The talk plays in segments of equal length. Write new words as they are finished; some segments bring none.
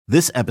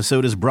This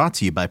episode is brought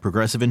to you by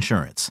Progressive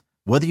Insurance.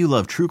 Whether you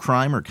love true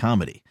crime or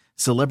comedy,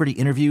 celebrity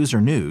interviews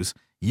or news,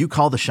 you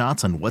call the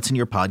shots on what's in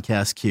your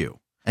podcast queue.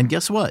 And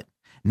guess what?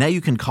 Now you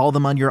can call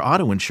them on your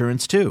auto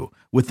insurance too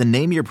with the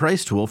Name Your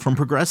Price tool from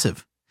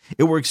Progressive.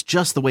 It works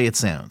just the way it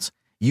sounds.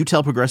 You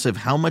tell Progressive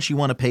how much you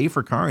want to pay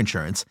for car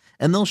insurance,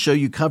 and they'll show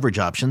you coverage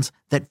options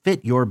that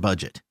fit your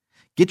budget.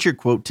 Get your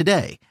quote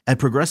today at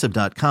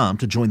Progressive.com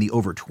to join the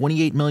over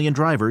 28 million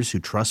drivers who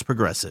trust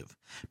Progressive.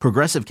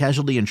 Progressive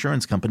Casualty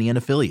Insurance Company and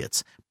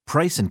Affiliates.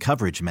 Price and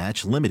coverage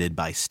match limited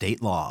by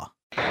state law.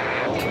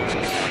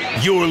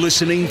 You're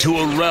listening to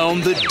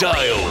Around the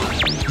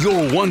Dial,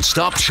 your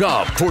one-stop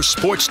shop for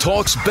sports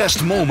talk's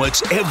best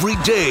moments every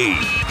day.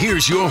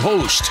 Here's your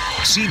host,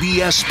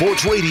 CBS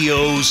Sports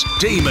Radio's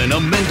Damon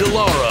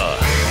Amendolara.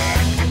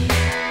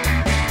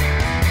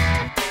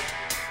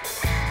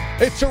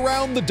 It's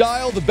Around the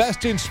Dial, the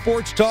best in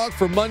sports talk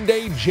for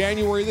Monday,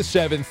 January the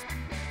 7th.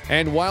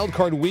 And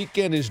Wildcard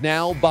Weekend is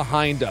now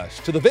behind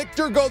us. To the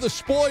victor go the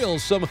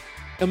spoils. Some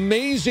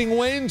amazing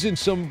wins and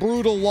some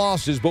brutal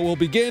losses. But we'll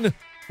begin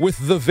with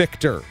the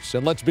victors.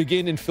 And let's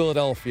begin in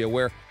Philadelphia,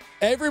 where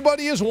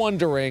everybody is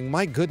wondering,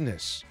 my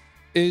goodness,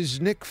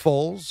 is Nick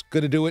Foles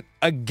going to do it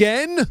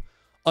again?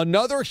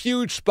 Another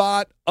huge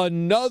spot,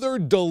 another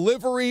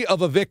delivery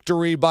of a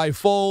victory by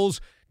Foles,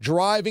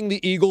 driving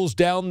the Eagles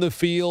down the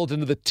field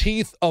into the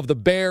teeth of the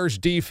Bears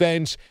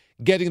defense,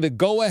 getting the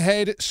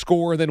go-ahead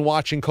score, then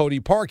watching Cody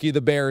Parkey, the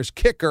Bears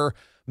kicker,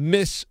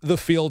 miss the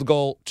field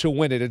goal to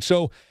win it. And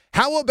so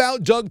how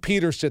about Doug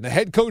Peterson, the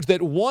head coach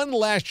that won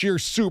last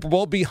year's Super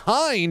Bowl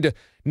behind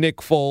Nick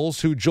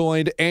Foles, who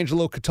joined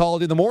Angelo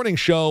Cataldi in the morning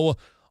show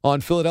on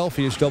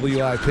Philadelphia's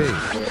WIP.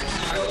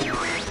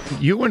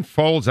 You and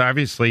Foles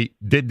obviously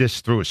did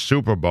this through a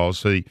Super Bowl,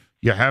 so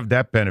you have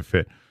that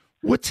benefit.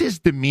 What's his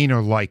demeanor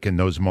like in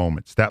those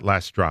moments, that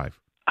last drive?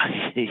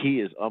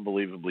 He is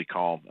unbelievably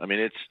calm. I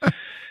mean,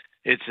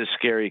 it's a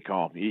scary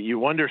calm. You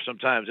wonder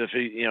sometimes if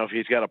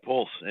he's got a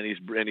pulse and he's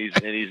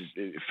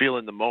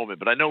feeling the moment.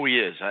 But I know he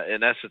is,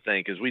 and that's the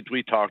thing, because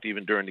we talked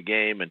even during the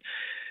game, and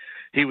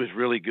he was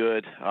really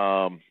good.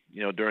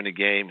 During the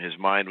game, his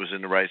mind was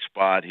in the right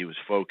spot. He was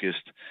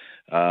focused.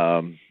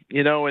 And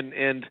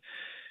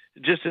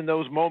just in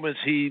those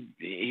moments, he's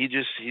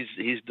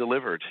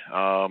delivered.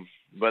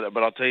 But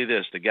I'll tell you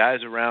this: the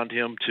guys around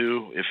him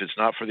too. If it's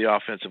not for the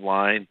offensive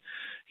line,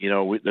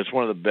 that's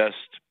one of the best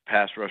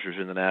pass rushers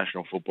in the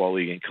National Football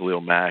League in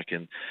Khalil Mack,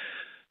 and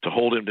to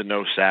hold him to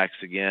no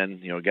sacks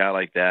again, a guy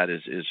like that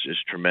is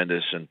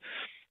tremendous. And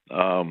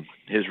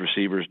his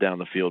receivers down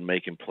the field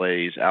making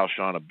plays.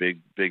 Alshon, a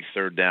big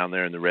third down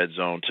there in the red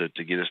zone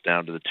to get us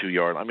down to the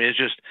 2-yard. I mean, it's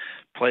just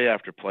play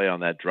after play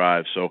on that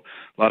drive. So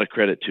a lot of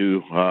credit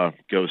too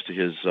goes to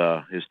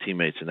his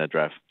teammates in that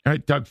drive. All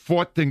right, Doug,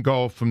 4th and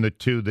goal from the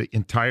 2, the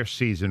entire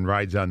season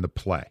rides on the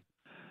play.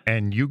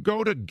 And you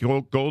go to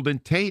Golden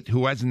Tate,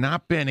 who has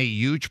not been a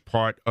huge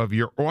part of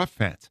your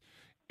offense.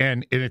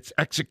 And it's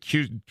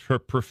executed to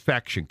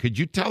perfection. Could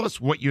you tell us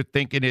what your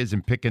thinking is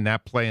in picking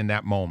that play in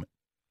that moment?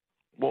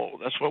 Well,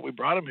 that's what we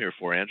brought him here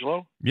for,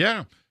 Angelo.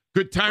 Yeah.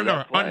 Good time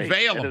to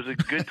unveil him. It was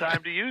a good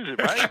time to use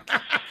it, right?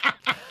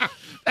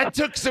 That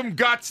took some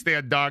guts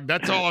there, Doug.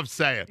 That's all I'm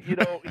saying. He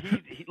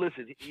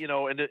listen,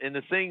 and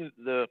the thing,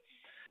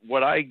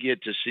 what I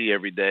get to see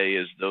every day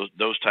is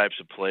those types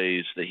of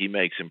plays that he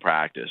makes in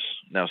practice.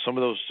 Now,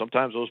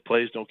 sometimes those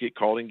plays don't get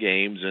called in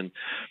games, and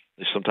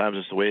sometimes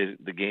it's the way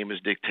the game is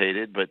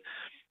dictated. But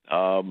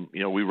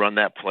we run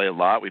that play a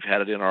lot. We've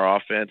had it in our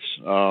offense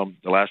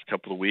the last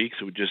couple of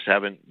weeks. We just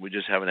haven't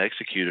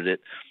executed it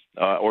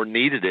or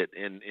needed it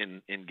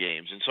in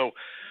games. And so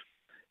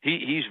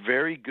he's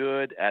very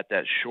good at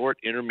that short,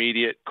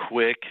 intermediate,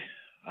 quick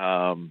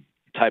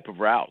type of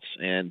routes.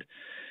 And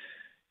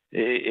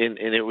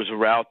it was a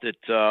route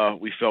that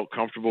we felt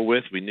comfortable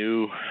with. We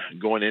knew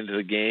going into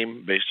the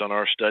game, based on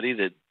our study,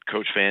 that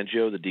Coach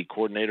Fangio, the D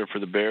coordinator for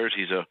the Bears,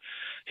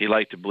 he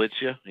liked to blitz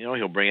you.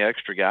 He'll bring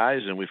extra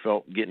guys, and we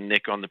felt getting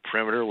Nick on the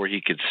perimeter where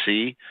he could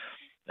see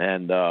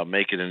and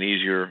make it an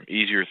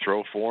easier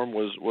throw for him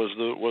was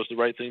the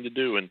right thing to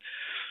do. And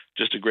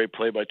just a great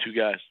play by 2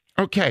 guys.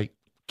 Okay,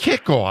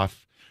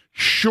 kickoff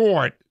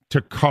short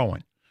to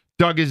Cohen.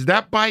 Doug, is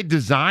that by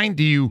design?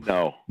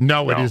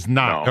 No, it is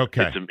not. No.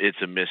 Okay,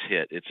 it's a miss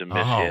hit. It's a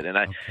miss hit, and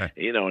and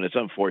it's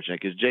unfortunate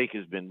because Jake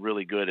has been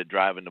really good at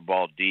driving the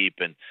ball deep,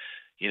 and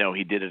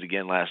he did it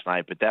again last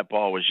night. But that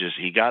ball was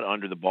he got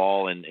under the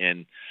ball, and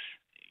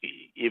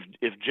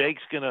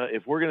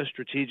if we're gonna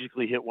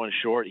strategically hit one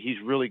short, he's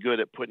really good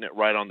at putting it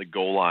right on the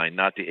goal line,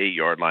 not the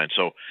 8-yard line.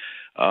 So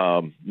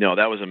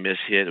that was a miss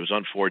hit. It was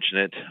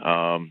unfortunate,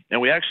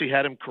 and we actually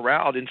had him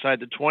corralled inside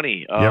the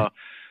 20. Yep.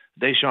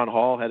 Deshaun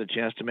Hall had a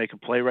chance to make a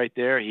play right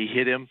there. He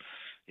hit him,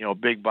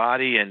 big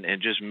body and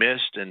just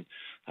missed. And,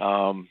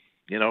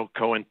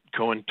 Cohen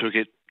took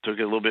it a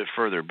little bit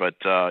further. But,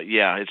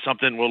 it's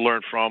something we'll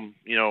learn from,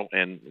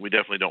 and we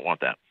definitely don't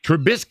want that.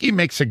 Trubisky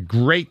makes a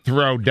great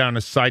throw down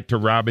the side to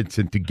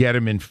Robinson to get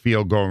him in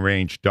field goal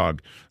range,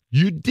 Doug.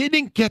 You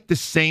didn't get the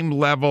same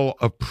level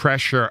of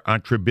pressure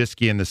on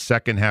Trubisky in the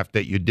second half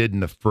that you did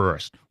in the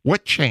first.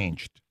 What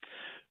changed?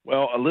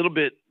 Well, a little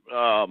bit.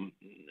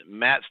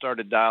 Matt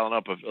started dialing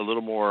up a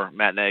little more.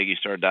 Matt Nagy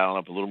started dialing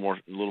up a little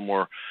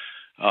more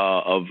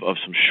of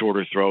some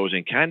shorter throws,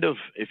 and kind of,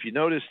 if you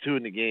notice too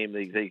in the game,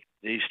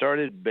 they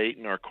started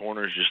baiting our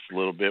corners just a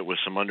little bit with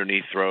some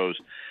underneath throws,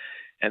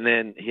 and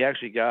then he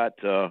actually got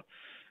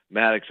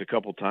Maddox a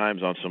couple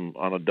times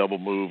on a double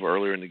move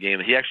earlier in the game.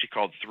 He actually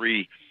called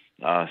three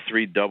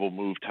double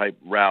move type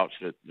routes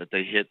that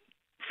they hit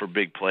for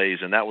big plays,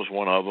 and that was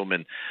one of them.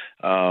 And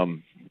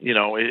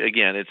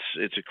again,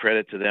 it's a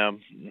credit to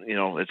them.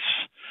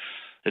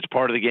 It's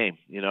part of the game,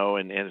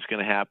 and it's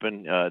going to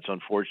happen. It's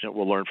unfortunate.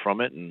 We'll learn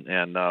from it,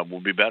 and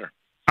we'll be better.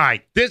 All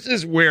right, this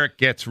is where it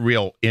gets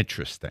real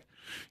interesting.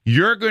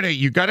 You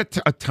got a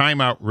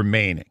timeout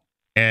remaining,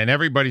 and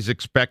everybody's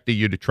expecting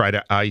you to try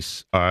to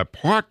ice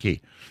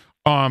Parkey.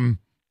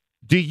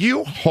 Do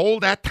you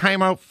hold that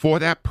timeout for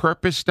that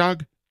purpose,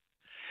 Doug?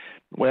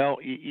 Well,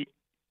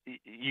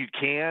 you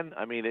can.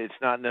 I mean, it's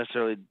not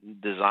necessarily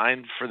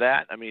designed for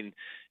that. I mean,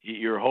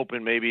 you're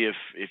hoping maybe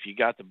if you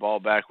got the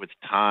ball back with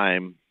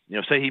time,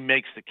 say he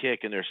makes the kick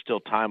and there's still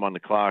time on the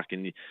clock,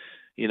 and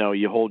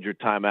you hold your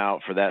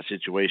timeout for that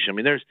situation. I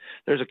mean,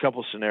 there's a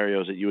couple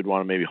scenarios that you would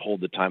want to maybe hold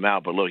the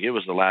timeout, but look, it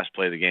was the last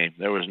play of the game.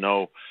 There was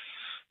no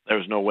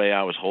way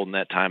I was holding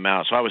that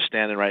timeout. So I was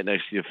standing right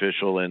next to the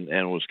official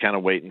and was kind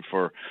of waiting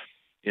for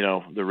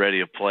the ready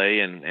of play,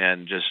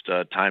 and just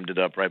timed it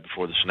up right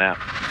before the snap.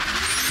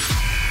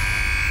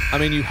 I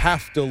mean, you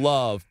have to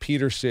love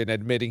Peterson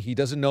admitting he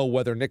doesn't know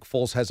whether Nick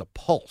Foles has a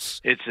pulse.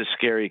 It's a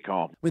scary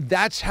call. I mean,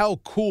 that's how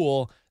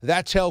cool,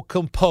 that's how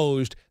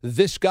composed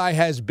this guy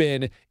has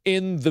been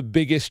in the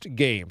biggest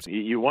games.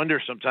 You wonder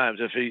sometimes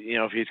if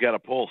he's got a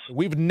pulse.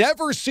 We've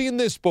never seen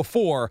this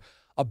before.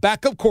 A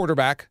backup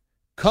quarterback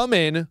come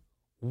in,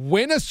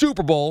 win a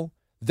Super Bowl,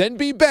 then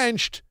be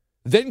benched,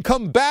 then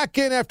come back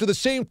in after the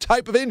same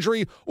type of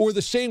injury or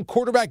the same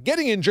quarterback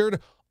getting injured,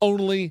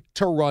 only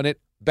to run it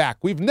back.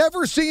 We've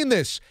never seen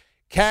this.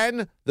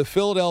 Can the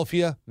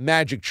Philadelphia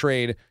Magic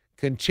trade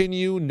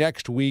continue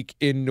next week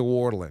in New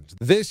Orleans?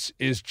 This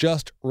is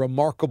just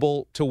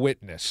remarkable to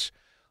witness.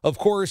 Of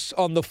course,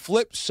 on the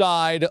flip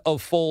side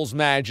of Foles'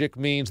 magic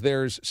means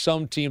there's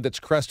some team that's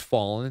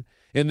crestfallen.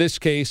 In this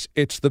case,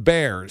 it's the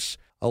Bears.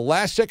 A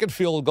last-second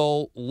field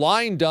goal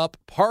lined up.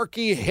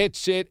 Parkey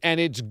hits it, and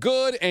it's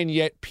good, and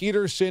yet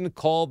Peterson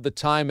called the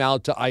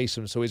timeout to ice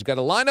him. So he's got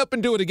to line up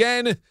and do it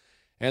again.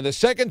 And the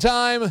second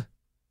time,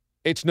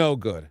 it's no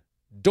good.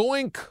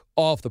 Doink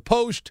off the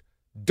post,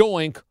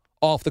 doink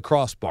off the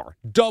crossbar.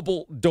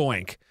 Double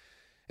doink.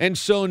 And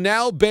so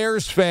now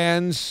Bears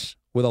fans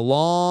with a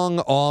long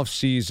off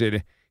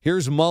season.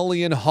 Here's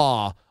Mully and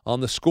Haw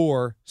on the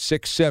Score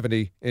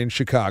 670 in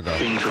Chicago.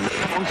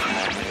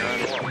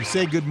 You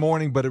say good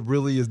morning, but it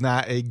really is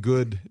not a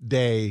good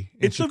day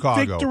in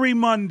Chicago. It's a Victory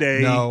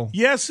Monday. No.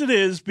 Yes, it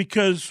is,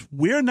 because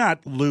we're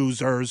not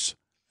losers,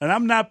 and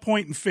I'm not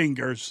pointing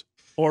fingers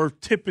or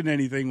tipping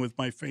anything with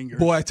my fingers.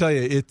 Boy, I tell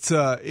you, it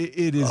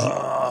is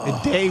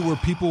a day where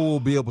people will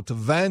be able to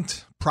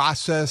vent,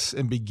 process,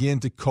 and begin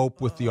to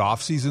cope with the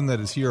offseason that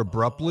is here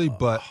abruptly,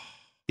 but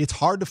it's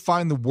hard to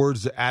find the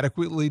words to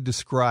adequately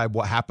describe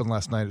what happened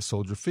last night at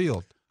Soldier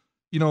Field.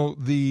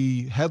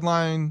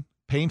 The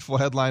painful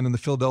headline in the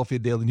Philadelphia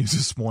Daily News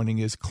this morning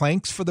is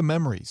 "Clanks for the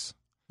Memories."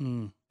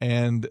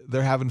 And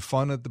they're having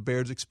fun at the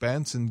Bears'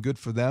 expense, and good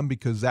for them,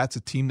 because that's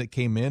a team that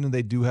came in and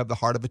they do have the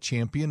heart of a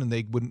champion and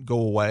they wouldn't go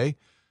away.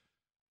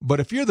 But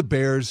if you're the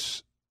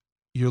Bears,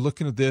 you're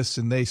looking at this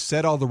and they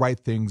said all the right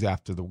things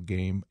after the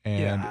game.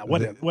 And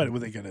what were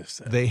they going to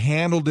say? They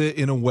handled it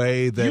in a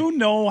way that... You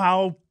know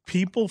how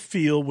people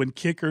feel when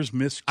kickers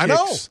miss kicks. I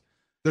know.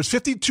 There's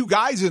 52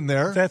 guys in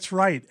there. That's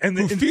right. And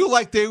who feel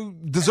like they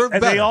deserve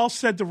better. And they all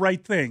said the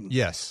right thing.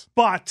 Yes.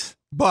 But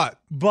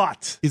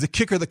is a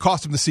kicker that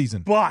cost him the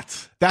season.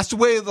 But that's the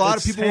way a lot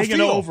of people hanging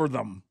feel over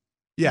them.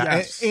 Yeah,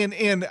 yes.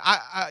 and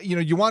I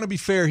you want to be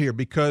fair here,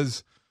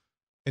 because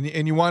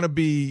and you want to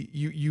be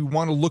you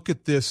want to look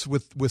at this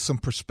with some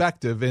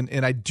perspective,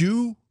 and I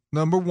do.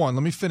 Number one,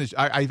 let me finish.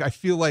 I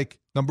feel like,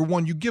 number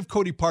one, you give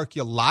Cody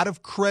Parkey a lot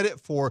of credit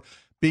for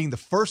being the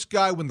first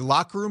guy when the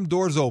locker room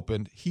doors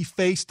opened. He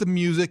faced the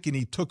music and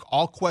he took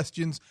all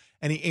questions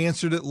and he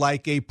answered it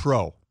like a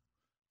pro.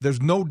 There's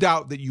no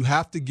doubt that you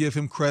have to give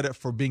him credit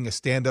for being a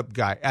stand-up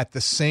guy. At the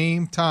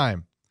same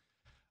time,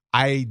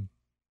 I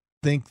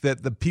think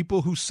that the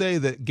people who say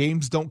that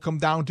games don't come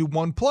down to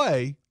one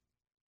play,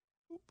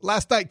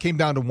 last night came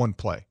down to one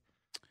play.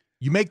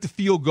 You make the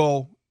field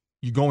goal,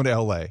 you go into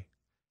L.A.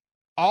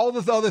 All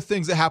the other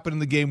things that happen in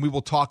the game we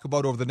will talk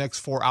about over the next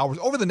 4 hours,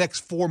 over the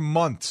next 4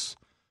 months.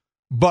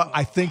 But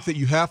I think that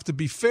you have to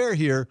be fair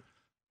here.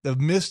 The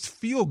missed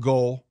field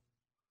goal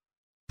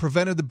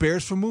prevented the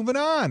Bears from moving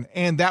on.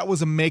 And that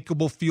was a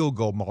makeable field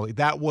goal, Molly.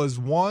 That was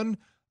one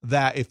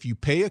that if you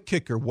pay a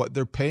kicker what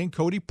they're paying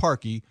Cody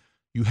Parkey,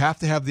 you have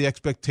to have the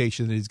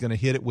expectation that he's going to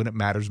hit it when it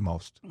matters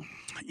most.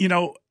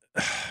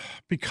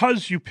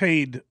 Because you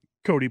paid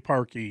Cody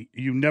Parkey,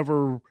 you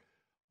never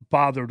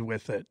bothered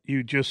with it.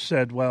 You just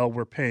said, well,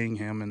 we're paying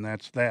him and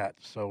that's that.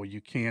 So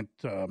you can't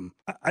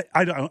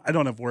I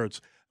don't have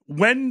words.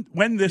 When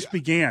this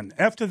began,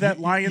 after that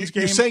Lions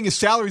game. You're saying his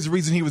salary is the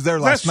reason he was there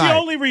last night. That's the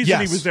only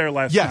reason he was there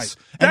last night.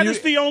 That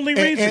is the only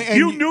reason. And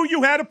you knew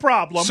you had a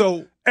problem,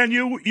 and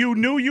you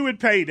knew you had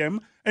paid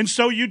him, and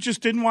so you just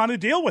didn't want to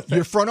deal with it.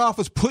 Your front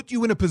office put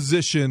you in a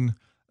position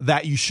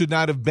that you should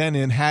not have been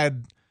in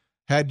had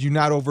you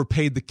not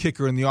overpaid the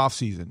kicker in the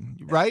offseason,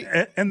 right?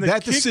 And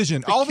that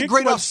decision, all the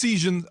great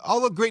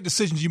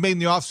decisions you made in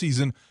the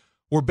offseason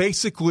were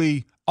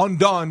basically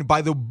undone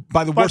by the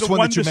worst one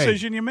that you made.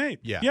 Decision you made.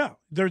 Yeah.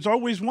 There's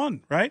always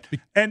one, right?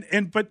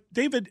 But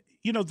David,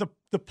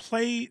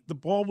 the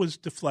ball was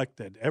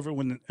deflected.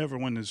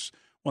 Everyone is,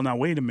 well, now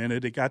wait a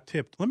minute, it got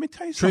tipped. Let me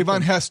tell you something.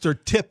 Trayvon Hester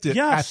tipped it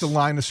at the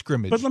line of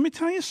scrimmage. But let me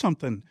tell you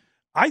something.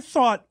 I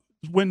thought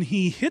when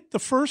he hit the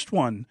first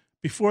one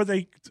before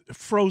they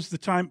froze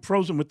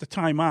him with the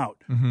timeout,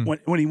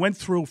 when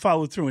he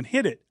followed through and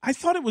hit it, I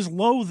thought it was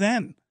low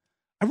then.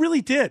 I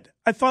really did.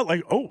 I thought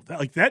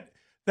that.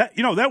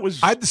 That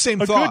was I had the same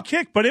thought. Good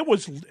kick, but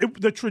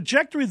the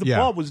trajectory of the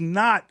ball was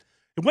not.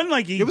 It wasn't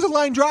like it was a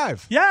line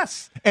drive.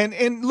 Yes,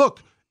 and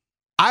look,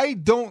 I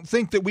don't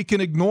think that we can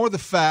ignore the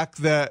fact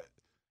that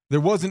there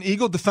was an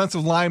Eagle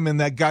defensive lineman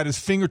that got his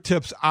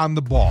fingertips on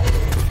the ball.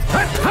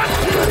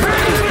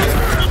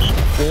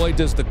 Boy,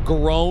 does the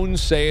groan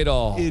say it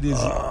all. It is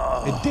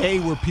a day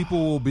where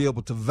people will be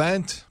able to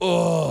vent,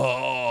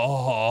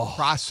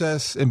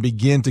 process, and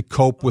begin to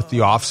cope with the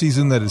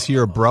offseason that is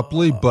here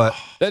abruptly. But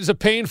that is a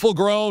painful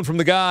groan from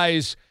the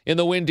guys in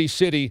the Windy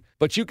City,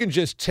 but you can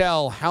just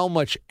tell how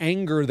much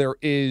anger there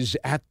is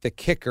at the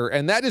kicker,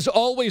 and that is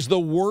always the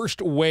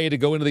worst way to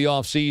go into the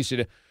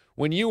offseason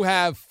when you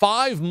have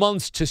 5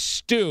 months to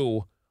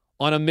stew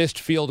on a missed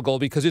field goal,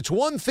 because it's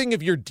one thing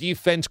if your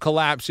defense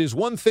collapses,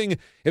 one thing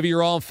if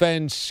your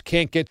offense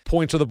can't get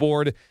points on the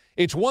board.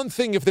 It's one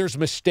thing if there's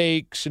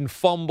mistakes and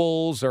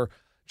fumbles or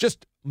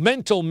just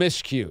mental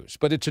miscues,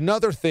 but it's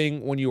another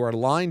thing when you are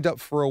lined up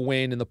for a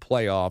win in the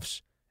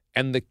playoffs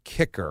and the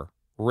kicker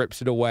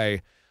rips it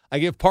away. I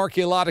give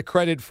Parkey a lot of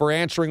credit for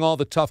answering all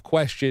the tough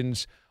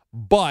questions,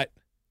 but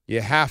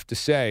you have to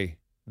say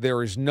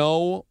there is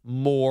no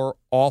more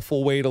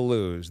awful way to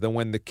lose than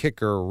when the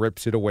kicker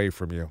rips it away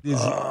from you.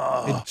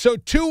 So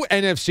 2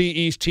 NFC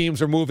East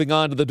teams are moving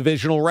on to the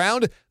divisional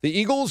round, the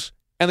Eagles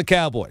and the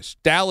Cowboys.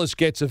 Dallas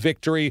gets a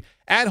victory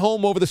at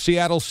home over the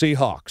Seattle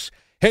Seahawks.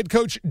 Head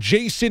coach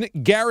Jason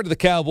Garrett of the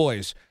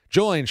Cowboys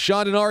joins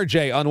Sean and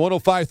RJ on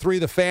 105.3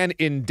 The Fan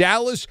in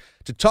Dallas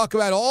to talk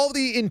about all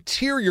the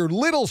interior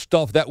little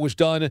stuff that was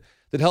done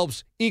that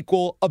helps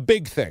equal a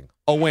big thing,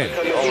 a win.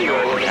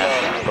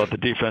 I thought the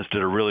defense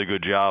did a really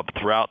good job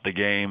throughout the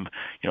game.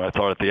 I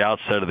thought at the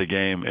outset of the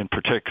game, in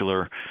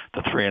particular,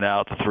 the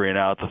 3-and-out.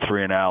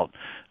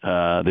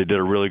 They did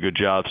a really good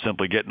job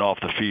simply getting off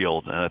the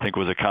field, and I think it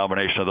was a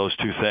combination of those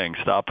two things,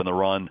 stopping the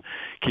run,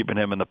 keeping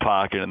him in the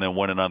pocket, and then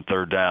winning on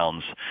third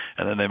downs.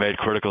 And then they made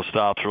critical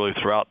stops really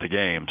throughout the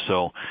game.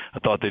 So I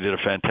thought they did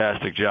a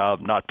fantastic job.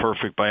 Not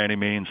perfect by any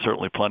means,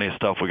 certainly plenty of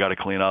stuff we got to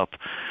clean up,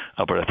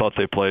 but I thought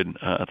they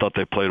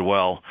played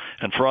well.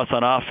 And for us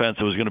on offense,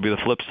 it was going to be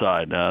the flip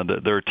side.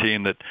 They're a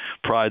team that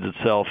prides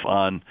itself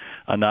on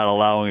not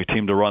allowing a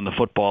team to run the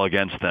football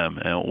against them,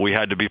 and we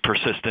had to be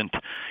persistent,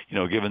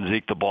 giving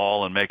Zeke the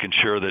ball and making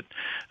sure that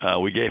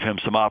we gave him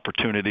some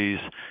opportunities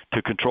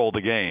to control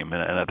the game.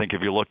 And I think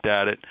if you looked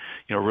at it,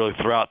 really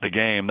throughout the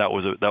game, that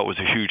was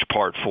a huge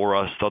part for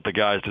us. Thought the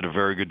guys did a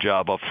very good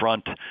job up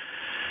front.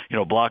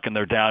 Blocking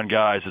their down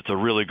guys. It's a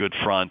really good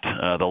front.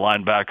 The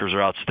linebackers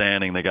are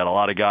outstanding. They got a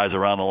lot of guys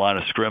around the line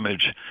of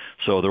scrimmage.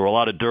 So there were a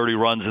lot of dirty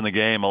runs in the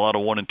game, a lot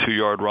of 1- and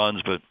 2-yard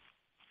runs, but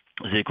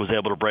Zeke was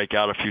able to break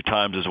out a few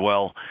times as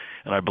well,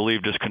 and I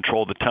believe just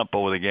controlled the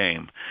tempo of the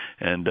game.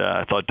 And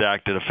I thought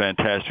Dak did a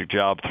fantastic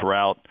job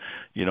throughout,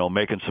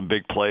 making some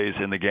big plays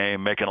in the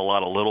game, making a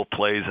lot of little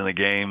plays in the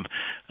game,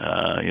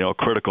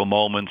 critical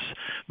moments,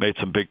 made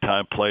some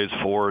big-time plays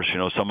for us.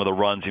 Some of the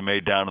runs he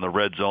made down in the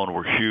red zone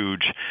were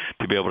huge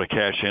to be able to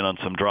cash in on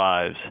some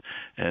drives.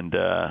 And,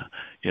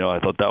 I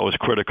thought that was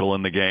critical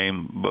in the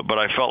game. But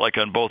I felt like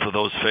on both of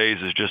those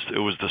phases, it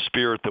was the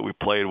spirit that we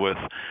played with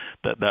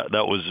that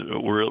was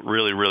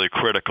really, really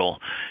critical,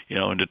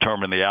 in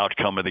determining the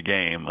outcome of the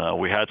game.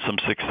 We had some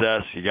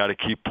success. You got to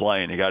keep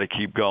playing. You got to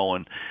keep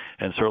going.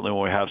 And certainly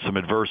when we have some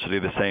adversity,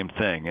 the same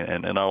thing.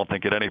 And I don't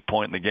think at any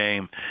point in the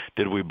game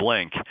did we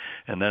blink.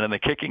 And then in the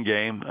kicking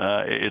game,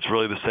 it's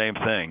really the same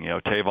thing.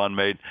 Tavon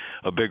made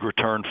a big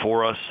return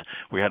for us.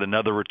 We had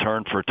another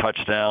return for a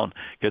touchdown,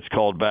 gets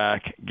called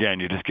back. Again,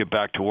 you just get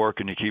back to work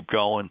and you keep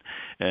going.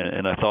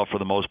 And I thought for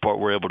the most part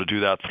we're able to do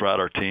that throughout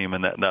our team,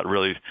 and that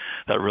really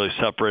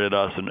separated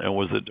us and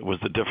was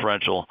the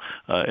differential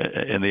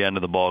in the end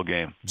of the ball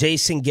game.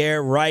 Jason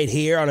Garrett right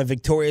here on a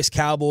victorious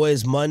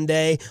Cowboys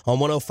Monday on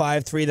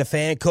 105.3 The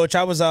Fan. Coach,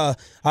 I was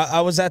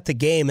at the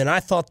game, and I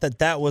thought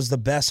that was the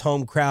best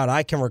home crowd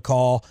I can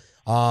recall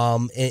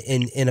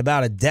in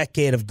about a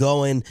decade of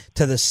going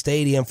to the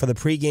stadium for the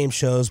pregame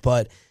shows.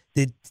 But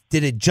did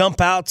it jump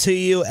out to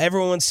you?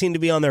 Everyone seemed to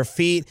be on their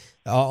feet.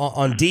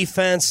 on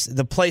defense.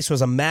 The place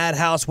was a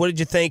madhouse. What did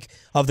you think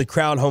of the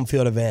crowd home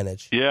field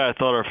advantage? Yeah, I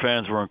thought our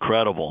fans were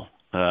incredible.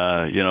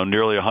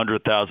 Nearly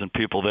 100,000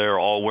 people there,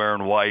 all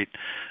wearing white,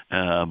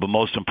 but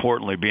most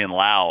importantly, being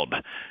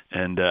loud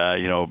and,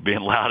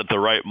 being loud at the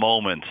right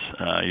moments,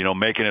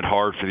 making it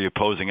hard for the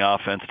opposing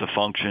offense to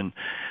function.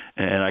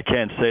 And I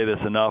can't say this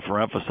enough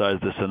or emphasize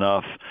this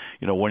enough.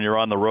 When you're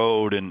on the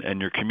road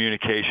and your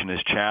communication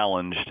is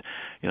challenged,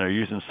 you're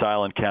using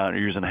silent count,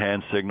 you're using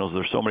hand signals.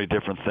 There's so many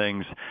different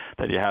things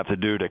that you have to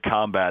do to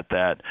combat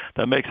that.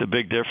 That makes a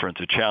big difference.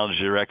 It challenges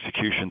your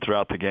execution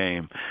throughout the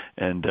game.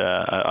 And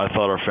I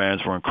thought our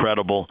fans were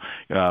incredible,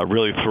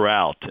 really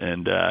throughout.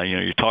 And,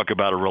 you talk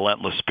about a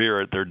relentless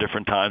spirit. There are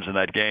different times in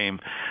that game,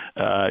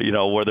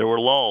 where there were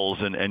lulls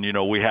and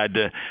we had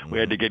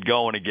to get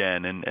going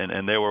again.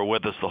 And they were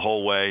with us the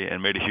whole way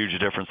and made a huge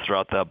difference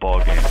throughout that ball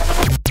game.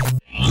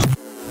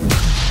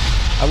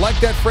 I like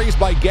that phrase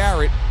by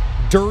Garrett,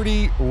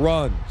 dirty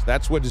runs.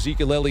 That's what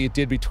Ezekiel Elliott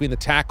did between the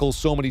tackles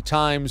so many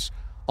times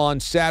on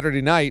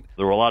Saturday night.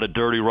 There were a lot of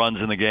dirty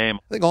runs in the game.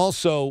 I think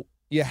also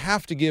you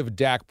have to give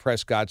Dak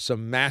Prescott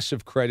some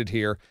massive credit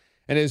here.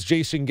 And as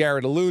Jason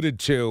Garrett alluded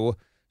to,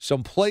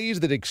 some plays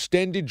that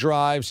extended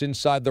drives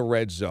inside the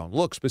red zone.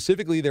 Look,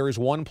 specifically, there is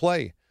one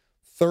play.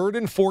 3rd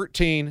and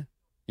 14.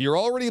 You're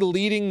already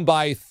leading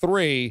by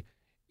 3.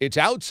 It's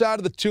outside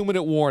of the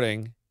 2-minute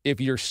warning. If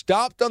you're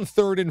stopped on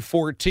 3rd and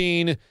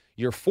 14,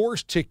 you're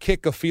forced to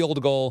kick a field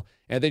goal,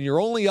 and then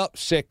you're only up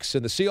 6,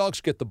 and the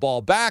Seahawks get the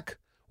ball back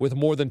with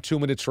more than 2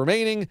 minutes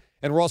remaining,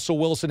 and Russell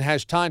Wilson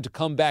has time to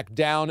come back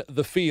down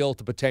the field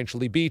to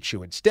potentially beat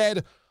you.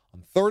 Instead,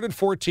 on 3rd and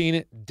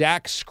 14,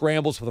 Dak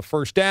scrambles for the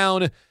first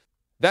down.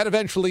 That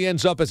eventually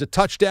ends up as a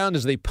touchdown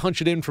as they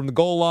punch it in from the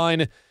goal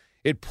line.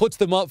 It puts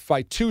them up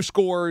by 2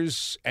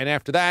 scores, and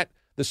after that,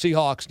 the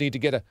Seahawks need to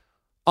get an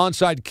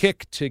onside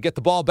kick to get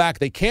the ball back.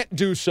 They can't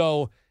do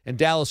so, and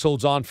Dallas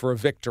holds on for a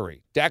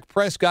victory. Dak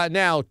Prescott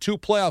now, 2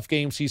 playoff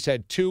games. He's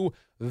had 2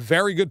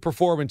 very good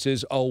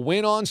performances, a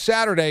win on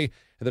Saturday,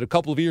 and then a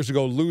couple of years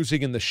ago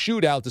losing in the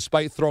shootout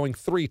despite throwing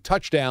 3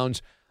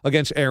 touchdowns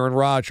against Aaron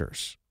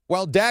Rodgers.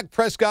 While Dak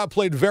Prescott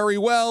played very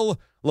well,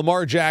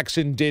 Lamar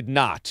Jackson did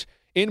not.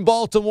 In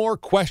Baltimore,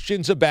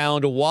 questions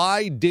abound.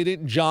 Why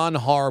didn't John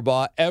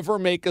Harbaugh ever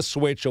make a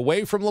switch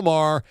away from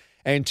Lamar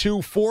and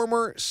to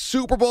former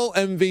Super Bowl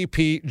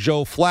MVP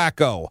Joe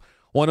Flacco?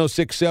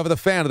 106.7 The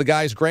Fan of the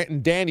guys Grant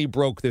and Danny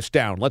broke this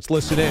down. Let's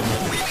listen in.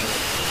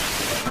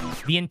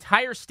 The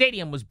entire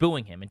stadium was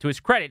booing him, and to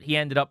his credit, he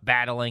ended up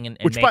battling and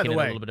Which, making by the it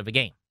way, a little bit of a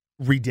game.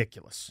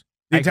 Ridiculous.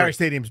 The entire agree.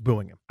 stadium's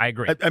booing him. I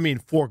agree. I mean,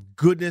 for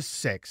goodness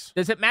sakes.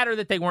 Does it matter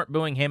that they weren't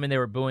booing him and they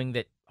were booing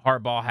that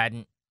Harbaugh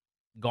hadn't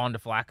gone to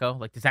Flacco?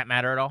 Like, does that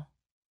matter at all?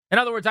 In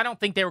other words, I don't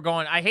think they were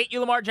going, I hate you,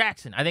 Lamar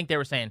Jackson. I think they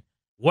were saying,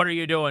 what are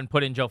you doing?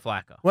 Put in Joe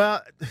Flacco.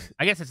 Well,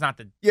 I guess it's not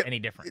any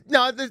different.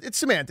 No, it's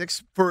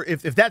semantics. For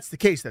if that's the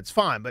case, that's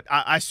fine. But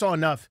I saw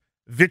enough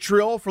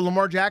vitriol for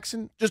Lamar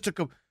Jackson just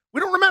to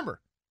we don't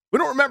remember. We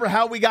don't remember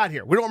how we got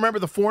here. We don't remember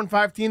the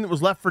 4-5 team that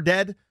was left for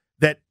dead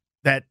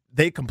that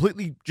they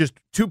completely just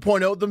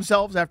 2.0'd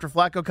themselves after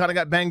Flacco kind of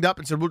got banged up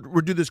and said,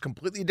 we'll do this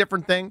completely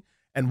different thing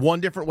and won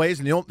different ways.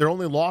 And their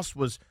only loss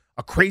was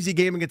a crazy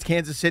game against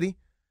Kansas City.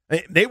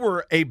 They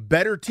were a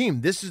better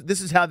team. This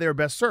is how they were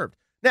best served.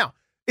 Now,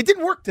 it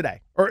didn't work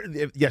today or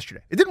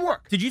yesterday. It didn't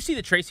work. Did you see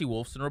the Tracy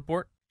Wolfson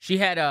report? She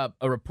had a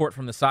report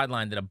from the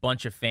sideline that a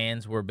bunch of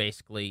fans were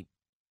basically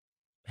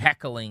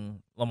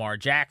heckling Lamar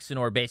Jackson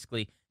or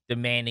basically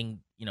demanding,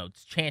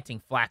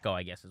 chanting Flacco,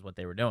 I guess is what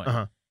they were doing.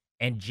 Uh-huh.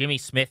 And Jimmy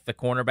Smith, the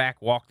cornerback,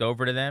 walked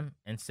over to them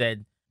and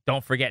said,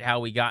 don't forget how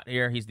we got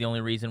here. He's the only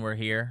reason we're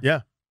here.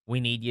 Yeah. We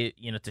need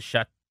you, to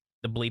shut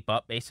the bleep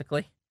up,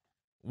 basically.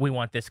 We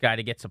want this guy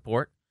to get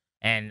support.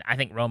 And I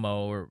think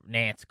Romo or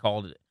Nance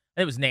called it.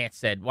 It was Nance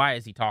said, why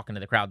is he talking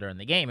to the crowd during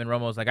the game? And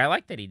Romo's like, I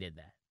like that he did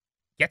that.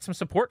 Get some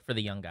support for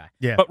the young guy.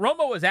 Yeah. But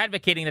Romo was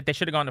advocating that they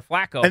should have gone to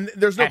Flacco. And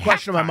there's no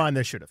question in my mind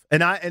they should have.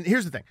 And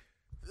here's the thing.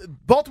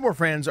 Baltimore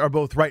fans are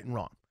both right and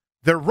wrong.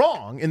 They're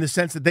wrong in the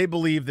sense that they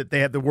believe that they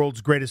have the world's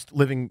greatest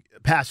living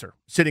passer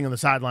sitting on the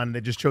sideline and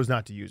they just chose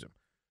not to use him.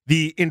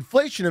 The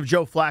inflation of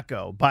Joe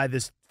Flacco by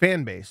this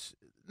fan base,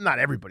 not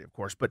everybody, of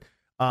course, but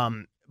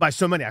by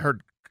so many. I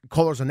heard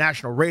callers on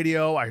national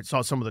radio. I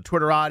saw some of the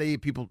Twitterati,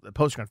 people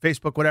posting on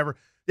Facebook, whatever.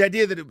 The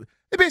idea that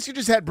they basically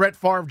just had Brett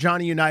Favre,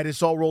 Johnny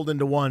Unitas all rolled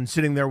into one,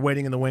 sitting there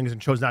waiting in the wings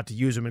and chose not to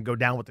use him and go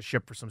down with the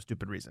ship for some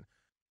stupid reason.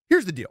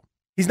 Here's the deal.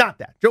 He's not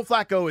that. Joe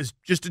Flacco is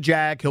just a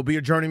jag. He'll be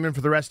a journeyman for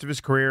the rest of his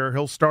career.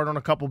 He'll start on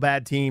a couple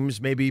bad teams,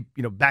 maybe,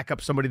 back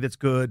up somebody that's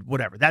good,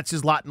 whatever. That's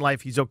his lot in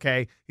life. He's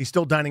okay. He's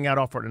still dining out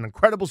off an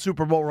incredible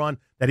Super Bowl run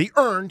that he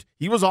earned.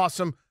 He was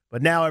awesome,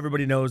 but now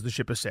everybody knows the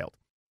ship has sailed.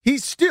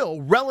 He's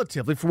still,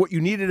 relatively, for what you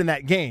needed in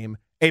that game,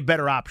 a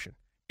better option.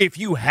 If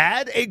you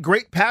had a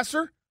great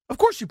passer, of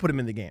course you put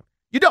him in the game.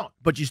 You don't,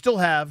 but you still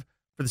have,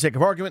 for the sake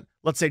of argument,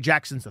 let's say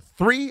Jackson's a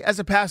 3 as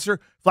a passer,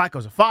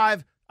 Flacco's a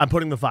 5, I'm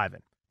putting the 5 in.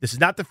 This is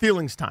not the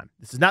feelings time.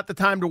 This is not the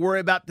time to worry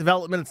about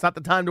development. It's not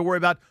the time to worry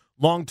about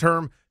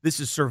long-term. This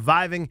is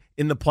surviving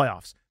in the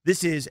playoffs.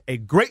 This is a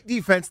great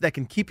defense that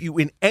can keep you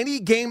in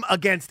any game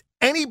against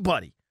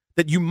anybody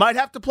that you might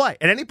have to play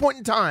at any point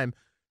in time.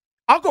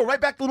 I'll go right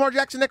back to Lamar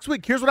Jackson next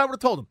week. Here's what I would have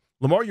told him.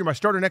 Lamar, you're my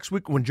starter next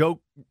week when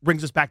Joe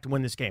brings us back to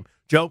win this game.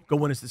 Joe, go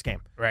win us this game.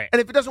 Right. And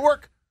if it doesn't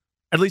work,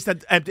 at least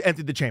that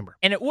emptied the chamber.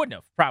 And it wouldn't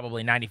have,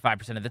 probably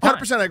 95% of the time.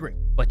 100% I agree.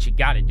 But you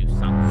got to do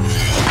something.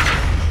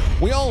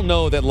 We all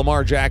know that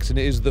Lamar Jackson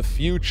is the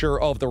future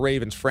of the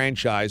Ravens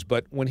franchise,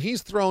 but when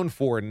he's thrown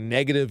for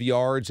negative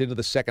yards into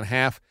the second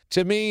half,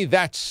 to me,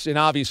 that's an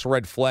obvious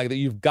red flag that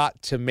you've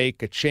got to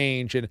make a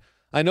change. And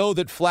I know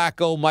that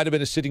Flacco might have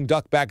been a sitting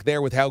duck back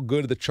there with how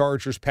good the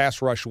Chargers'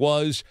 pass rush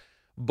was,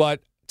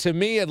 but to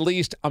me, at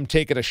least, I'm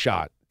taking a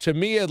shot. To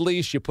me, at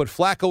least, you put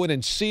Flacco in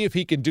and see if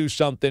he can do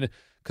something,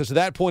 because at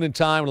that point in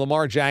time,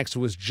 Lamar Jackson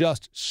was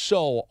just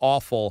so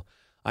awful.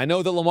 I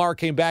know that Lamar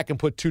came back and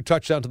put 2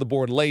 touchdowns to the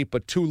board late,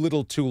 but too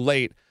little too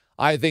late.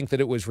 I think that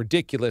it was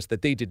ridiculous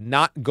that they did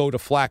not go to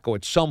Flacco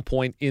at some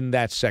point in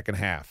that second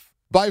half.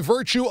 By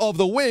virtue of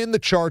the win, the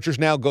Chargers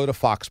now go to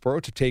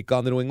Foxborough to take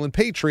on the New England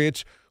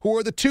Patriots, who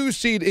are the 2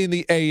 seed in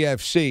the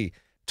AFC.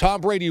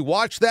 Tom Brady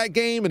watched that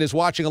game and is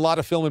watching a lot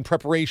of film in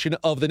preparation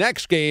of the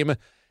next game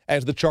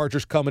as the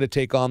Chargers come in to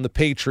take on the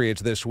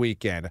Patriots this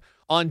weekend.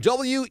 On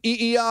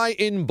WEEI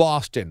in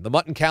Boston, the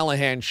Mutt and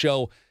Callahan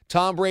Show,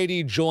 Tom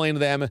Brady joined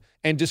them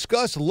and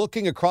discussed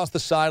looking across the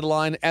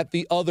sideline at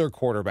the other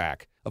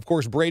quarterback. Of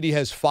course, Brady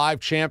has 5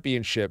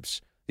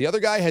 championships. The other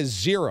guy has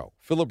 0.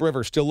 Phillip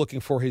Rivers still looking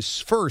for his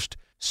first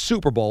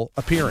Super Bowl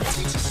appearance.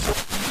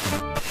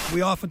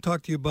 We often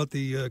talk to you about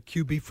the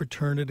QB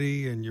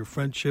fraternity and your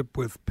friendship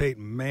with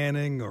Peyton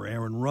Manning or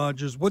Aaron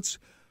Rodgers. What's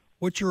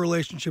your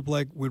relationship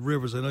like with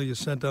Rivers? I know you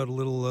sent out a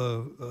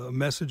little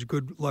message,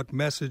 good luck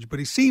message, but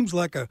he seems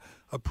like a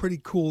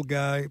pretty cool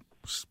guy,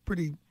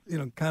 pretty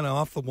kind of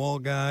off the wall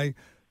guy.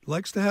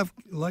 Likes to have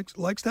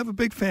a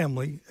big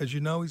family, as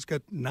you know. He's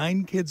got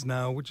 9 kids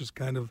now, which is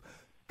kind of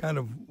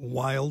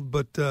wild.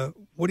 But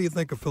what do you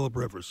think of Phillip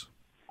Rivers?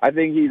 I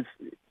think he's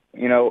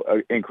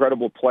an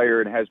incredible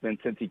player and has been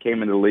since he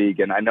came into the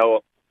league. And I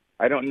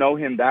don't know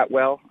him that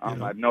well.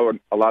 I know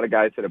a lot of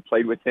guys that have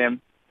played with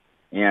him.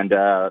 And,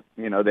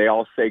 they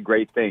all say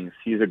great things.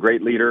 He's a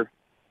great leader.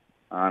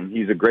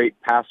 He's a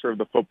great passer of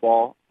the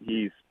football.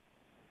 He's,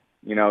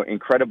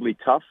 incredibly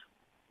tough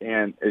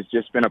and has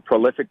just been a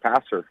prolific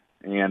passer.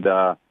 And,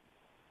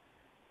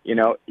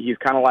 he's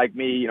kind of like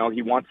me.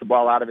 He wants the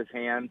ball out of his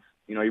hands.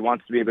 He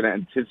wants to be able to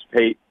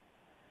anticipate,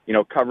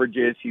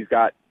 coverages. He's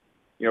got,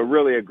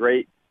 really a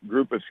great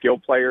group of skill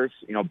players,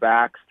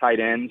 backs, tight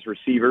ends,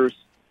 receivers.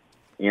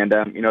 And,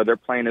 they're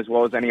playing as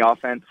well as any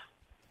offense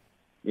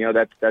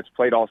that's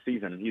played all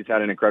season. He's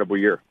had an incredible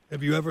year.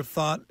 Have you ever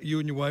thought, you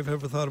and your wife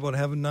ever thought about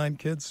having 9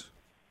 kids?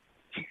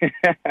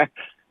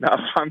 No,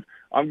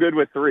 I'm good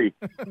with 3.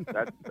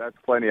 That's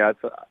plenty.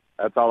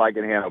 That's all I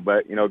can handle.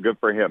 But good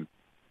for him.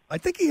 I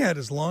think he had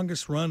his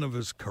longest run of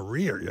his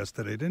career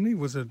yesterday, didn't he?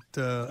 Was it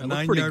a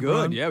 9-yard pretty good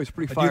run? Yeah, he was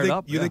pretty fired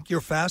up. You think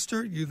you're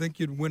faster? You think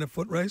you'd win a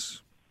foot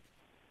race?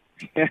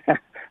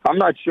 I'm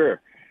not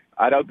sure.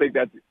 I don't think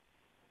that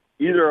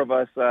either of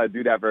us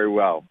do that very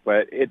well.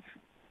 But it's.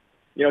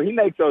 He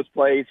makes those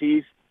plays.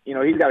 He's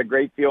got a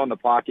great feel in the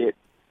pocket,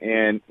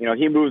 and,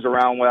 he moves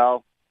around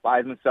well,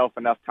 buys himself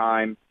enough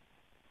time.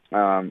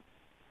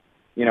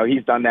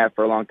 He's done that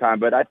for a long time,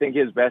 but I think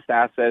his best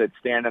asset is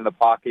standing in the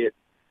pocket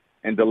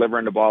and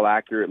delivering the ball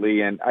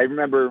accurately. And I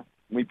remember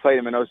we played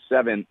him in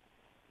 2007.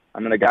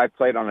 The guy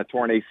played on a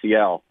torn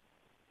ACL,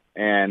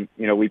 and,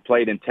 we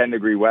played in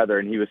 10-degree weather,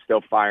 and he was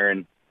still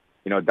firing,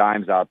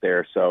 dimes out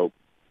there. So,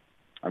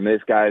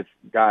 this guy's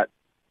got,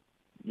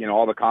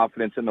 all the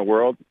confidence in the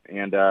world,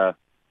 and,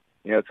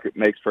 it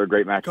makes for a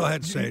great match. Go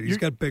ahead, say it. He's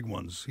got big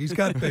ones. He's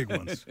got big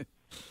ones.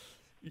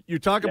 You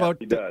talk about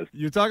he does.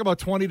 You talk about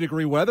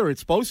 20-degree weather.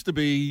 It's supposed to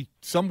be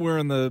somewhere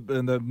in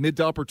the mid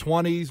to upper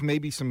 20s,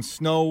 maybe some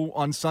snow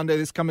on Sunday.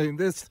 With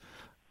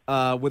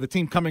a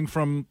team coming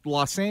from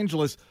Los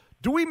Angeles.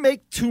 Do we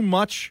make too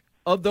much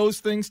of those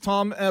things,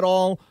 Tom, at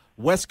all?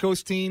 West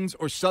Coast teams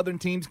or Southern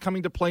teams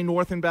coming to play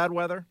north in bad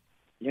weather?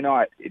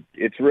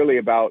 It's really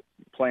about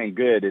playing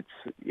good. It's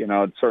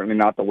certainly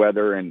not the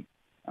weather. And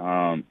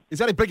is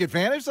that a big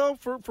advantage though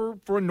for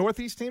a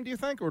Northeast team? Do you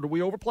think, or do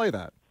we overplay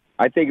that?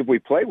 I think if we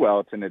play well,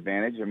 it's an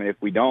advantage. If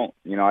we don't,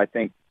 I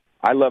think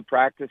I love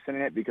practicing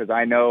it because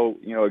I know,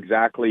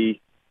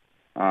 exactly,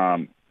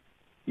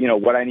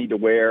 what I need to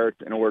wear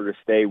in order to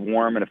stay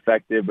warm and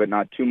effective, but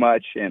not too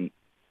much. And,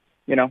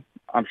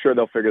 I'm sure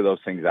they'll figure those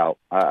things out.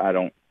 I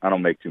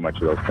don't make too much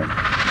of those things.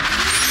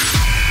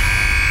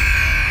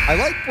 I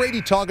like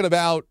Brady talking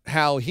about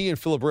how he and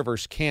Phillip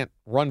Rivers can't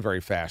run very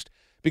fast.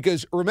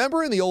 Because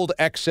remember in the old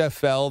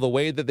XFL, the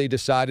way that they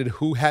decided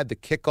who had the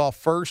kickoff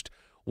first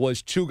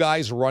was 2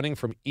 guys running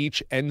from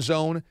each end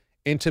zone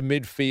into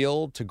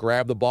midfield to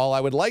grab the ball. I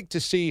would like to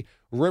see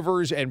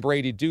Rivers and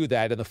Brady do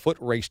that, and the foot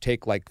race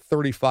take like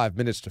 35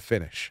 minutes to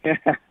finish.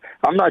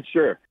 I'm not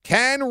sure.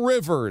 Can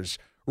Rivers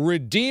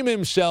redeem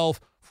himself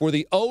for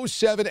the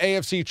 2007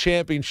 AFC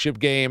Championship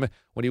game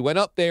when he went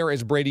up there,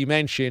 as Brady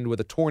mentioned, with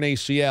a torn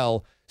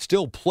ACL,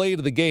 still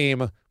played the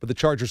game, but the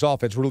Chargers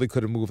offense really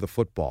couldn't move the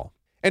football.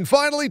 And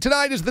finally,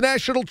 tonight is the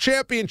national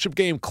championship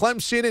game,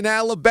 Clemson and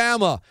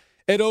Alabama.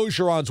 Ed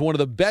Orgeron's one of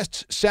the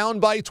best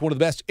sound bites, one of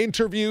the best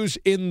interviews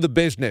in the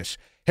business.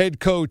 Head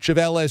coach of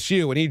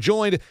LSU, and he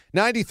joined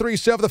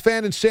 93.7 The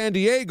Fan in San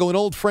Diego, an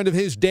old friend of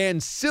his, Dan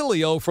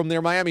Sileo, from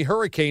their Miami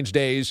Hurricanes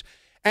days.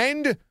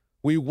 And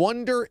we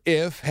wonder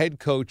if head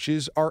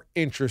coaches are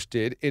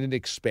interested in an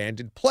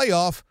expanded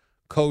playoff.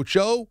 Coach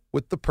O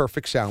with the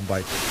perfect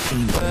soundbite.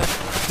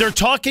 They're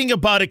talking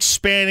about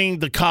expanding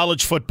the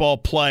college football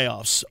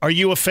playoffs. Are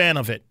you a fan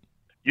of it?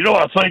 You know,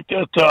 I think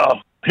that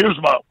here's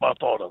my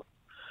thought of it.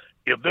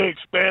 If they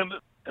expand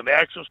it and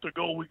ask us to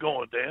go, we're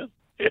going, Dan.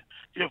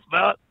 If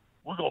not,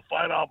 we're going to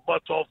fight our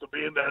butts off to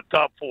be in that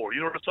top 4.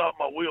 You know, it's out of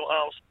my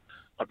wheelhouse.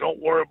 I don't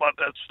worry about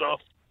that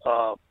stuff.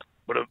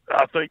 But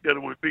I think that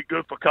it would be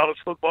good for college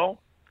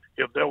football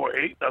if there were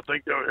 8. I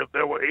think if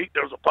there were 8,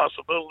 there's a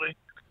possibility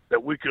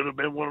that we could have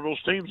been one of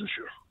those teams this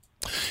year.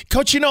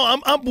 Coach, you know,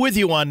 I'm with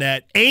you on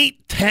that.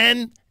 8,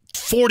 10,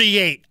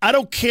 48. I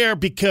don't care,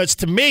 because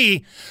to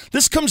me,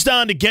 this comes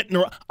down to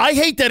getting – I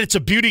hate that it's a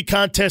beauty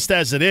contest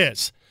as it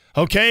is.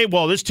 Okay,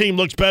 well, this team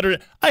looks better.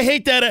 I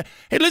hate that.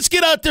 Hey, let's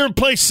get out there and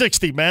play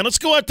 60, man. Let's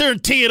go out there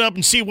and tee it up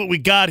and see what we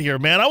got here,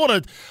 man. I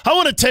want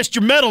to test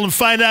your mettle and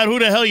find out who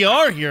the hell you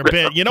are here a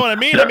bit. You know what I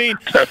mean?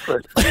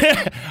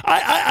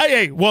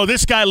 Well,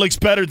 this guy looks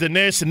better than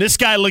this, and this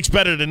guy looks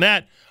better than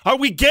that. Are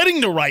we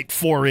getting the right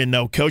 4 in,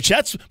 though, Coach?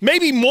 That's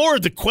maybe more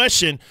of the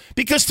question,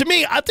 because to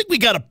me, I think we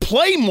got to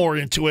play more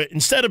into it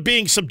instead of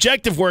being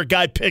subjective where a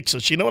guy picks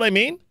us. You know what I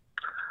mean?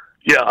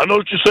 Yeah, I know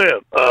what you're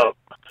saying.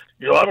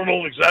 You know, I don't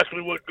know exactly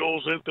what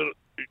goes into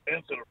the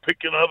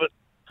picking of it.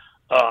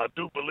 I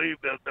do believe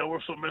that there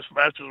were some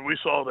mismatches. We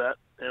saw that,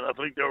 and I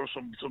think there were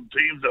some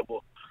teams that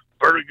were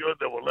very good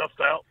that were left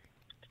out.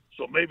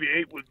 So maybe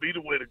 8 would be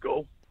the way to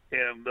go,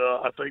 and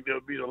I think there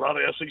would be a lot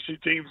of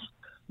SEC teams,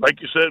 like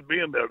you said,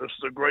 being there. This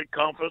is a great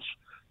conference.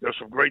 There's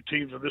some great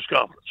teams in this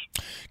conference.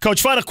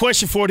 Coach, final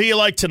question for you. Who do you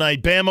like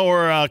tonight, Bama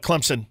or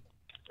Clemson?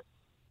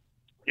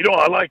 You know,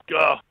 I like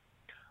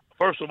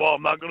first of all,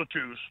 I'm not going to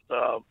choose,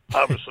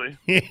 obviously.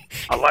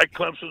 I like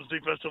Clemson's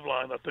defensive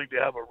line. I think they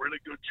have a really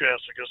good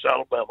chance against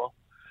Alabama.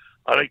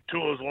 I think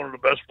Tua is one of the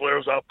best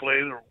players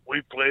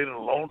we've played in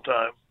a long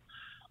time.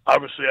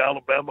 Obviously,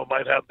 Alabama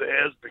might have the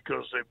edge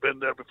because they've been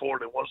there before.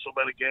 They won so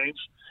many games.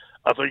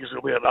 I think it's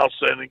going to be an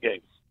outstanding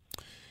game.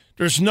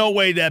 There's no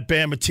way that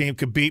Bama team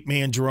could beat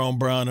me and Jerome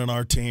Brown and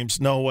our teams.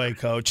 No way,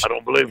 Coach. I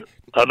don't believe it.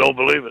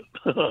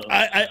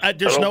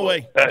 There's no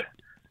way. Hey,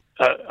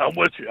 I'm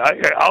with you.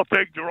 I'll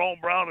take Jerome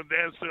Brown and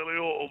Dan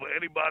Sileo over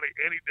anybody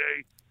any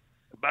day.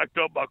 Backed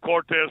up by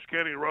Cortez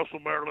Kenny, Russell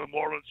Maryland,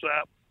 Marlon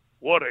Sapp.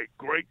 What a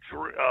great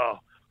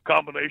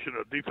combination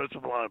of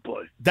defensive line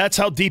play. That's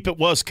how deep it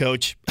was,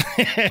 Coach.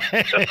 Hey,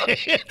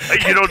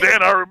 you know,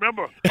 Dan, I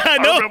remember on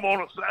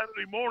a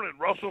Saturday morning,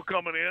 Russell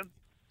coming in,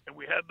 and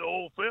we had the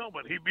old film,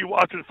 and he'd be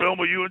watching film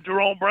of you and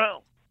Jerome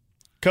Brown.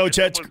 Coach,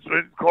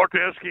 when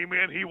Cortez came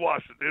in, he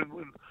watched it. Then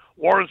when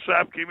Warren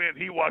Sapp came in,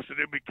 he watched it.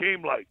 It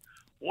became like,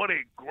 what a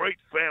great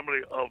family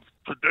of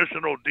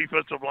traditional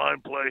defensive line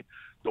play,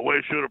 the way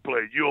it should have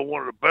played. You are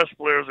one of the best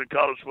players in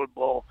college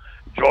football.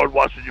 Enjoyed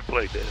watching you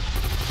play, Dan.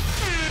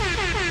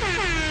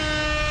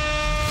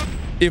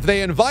 If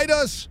they invite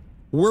us,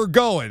 we're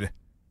going.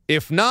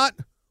 If not,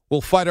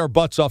 we'll fight our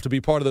butts off to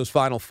be part of those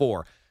Final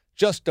 4.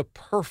 Just a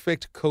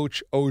perfect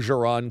Coach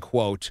Orgeron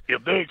quote.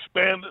 If they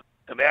expand it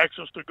and ask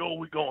us to go,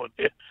 we're going.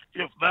 If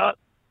not,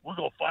 we're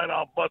going to fight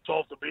our butts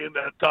off to be in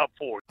that top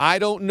 4. I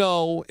don't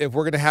know if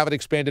we're going to have an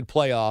expanded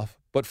playoff,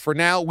 but for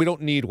now, we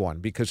don't need one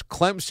because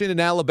Clemson and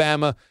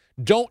Alabama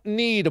don't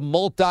need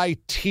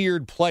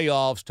multi-tiered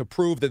playoffs to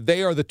prove that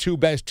they are the 2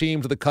 best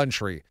teams of the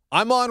country.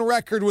 I'm on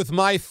record with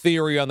my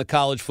theory on the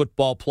college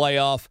football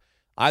playoff.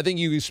 I think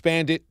you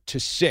expand it to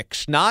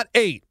 6, not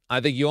 8. I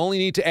think you only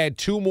need to add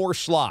 2 more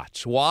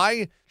slots.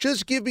 Why?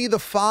 Just give me the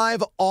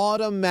 5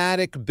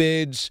 automatic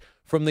bids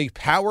from the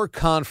power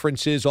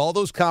conferences, all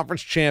those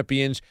conference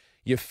champions.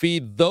 You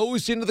feed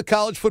those into the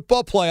college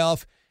football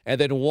playoff, and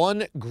then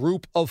 1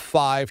 group of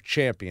 5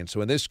 champions.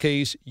 So in this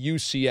case,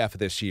 UCF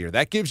this year.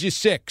 That gives you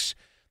 6.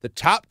 The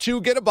top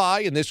 2 get a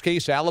bye, in this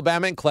case,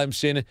 Alabama and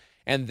Clemson,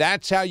 and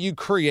that's how you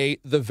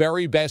create the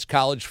very best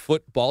college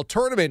football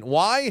tournament.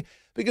 Why?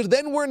 Because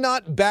then we're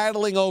not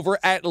battling over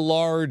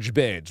at-large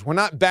bids. We're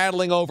not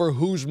battling over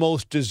who's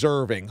most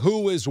deserving,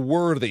 who is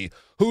worthy,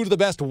 who's the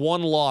best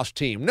one-loss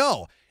team.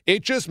 No.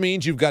 It just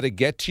means you've got to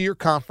get to your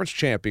conference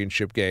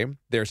championship game.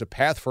 There's a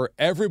path for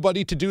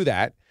everybody to do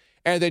that.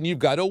 And then you've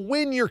got to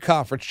win your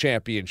conference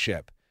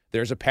championship.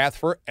 There's a path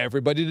for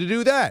everybody to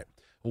do that.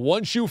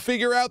 Once you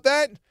figure out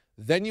that,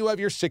 then you have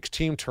your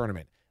 6-team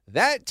tournament.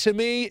 That, to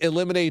me,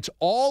 eliminates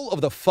all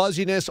of the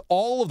fuzziness,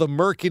 all of the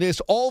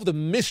murkiness, all of the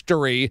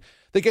mystery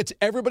that gets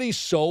everybody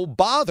so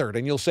bothered.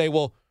 And you'll say,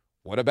 well,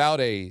 what about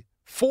a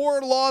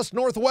 4-loss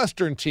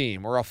Northwestern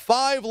team or a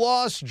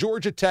 5-loss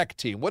Georgia Tech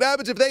team? What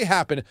happens if they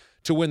happen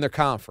to win their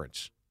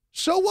conference?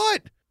 So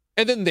what?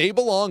 And then they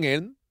belong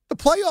in the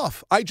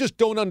playoff. I just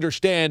don't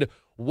understand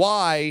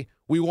why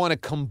we want to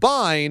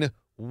combine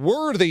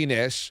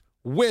worthiness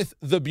with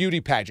the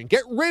beauty pageant.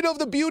 Get rid of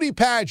the beauty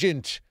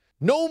pageant.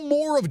 No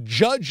more of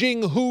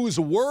judging who's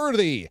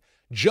worthy.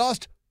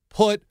 Just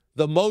put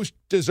the most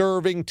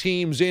deserving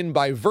teams in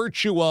by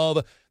virtue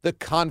of the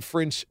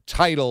conference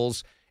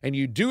titles. And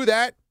you do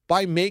that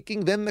by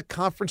making then the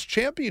conference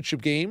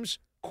championship games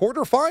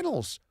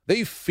quarterfinals.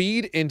 They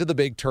feed into the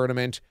big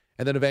tournament,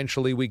 and then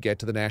eventually we get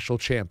to the national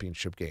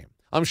championship game.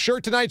 I'm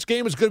sure tonight's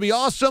game is going to be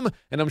awesome,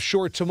 and I'm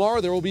sure tomorrow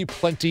there will be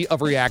plenty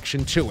of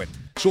reaction to it.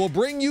 So we'll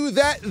bring you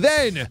that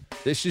then.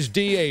 This is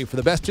DA for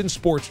the Best in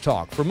Sports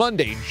Talk for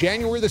Monday,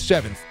 January the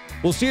 7th.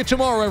 We'll see you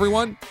tomorrow,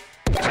 everyone.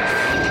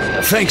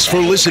 Thanks for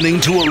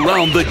listening to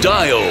Around the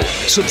Dial.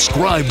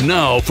 Subscribe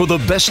now for the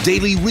best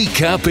daily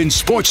recap in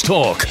sports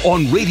talk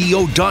on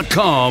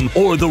radio.com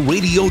or the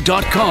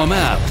radio.com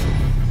app.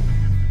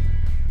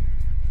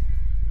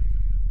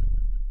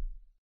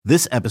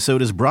 This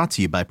episode is brought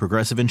to you by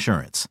Progressive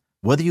Insurance.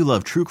 Whether you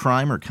love true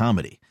crime or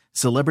comedy,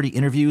 celebrity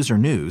interviews or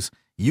news,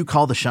 you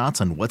call the shots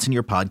on what's in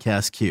your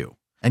podcast queue.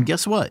 And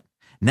guess what?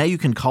 Now you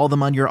can call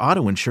them on your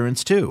auto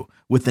insurance too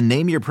with the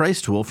Name Your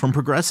Price tool from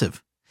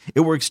Progressive.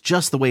 It works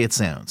just the way it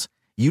sounds.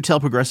 You tell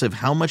Progressive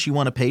how much you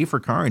want to pay for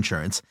car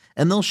insurance,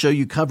 and they'll show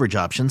you coverage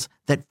options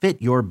that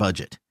fit your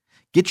budget.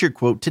 Get your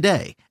quote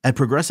today at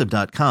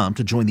Progressive.com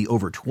to join the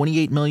over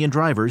 28 million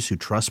drivers who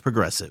trust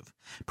Progressive.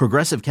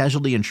 Progressive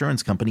Casualty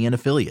Insurance Company and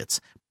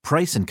Affiliates.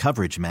 Price and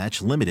coverage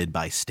match limited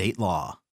by state law.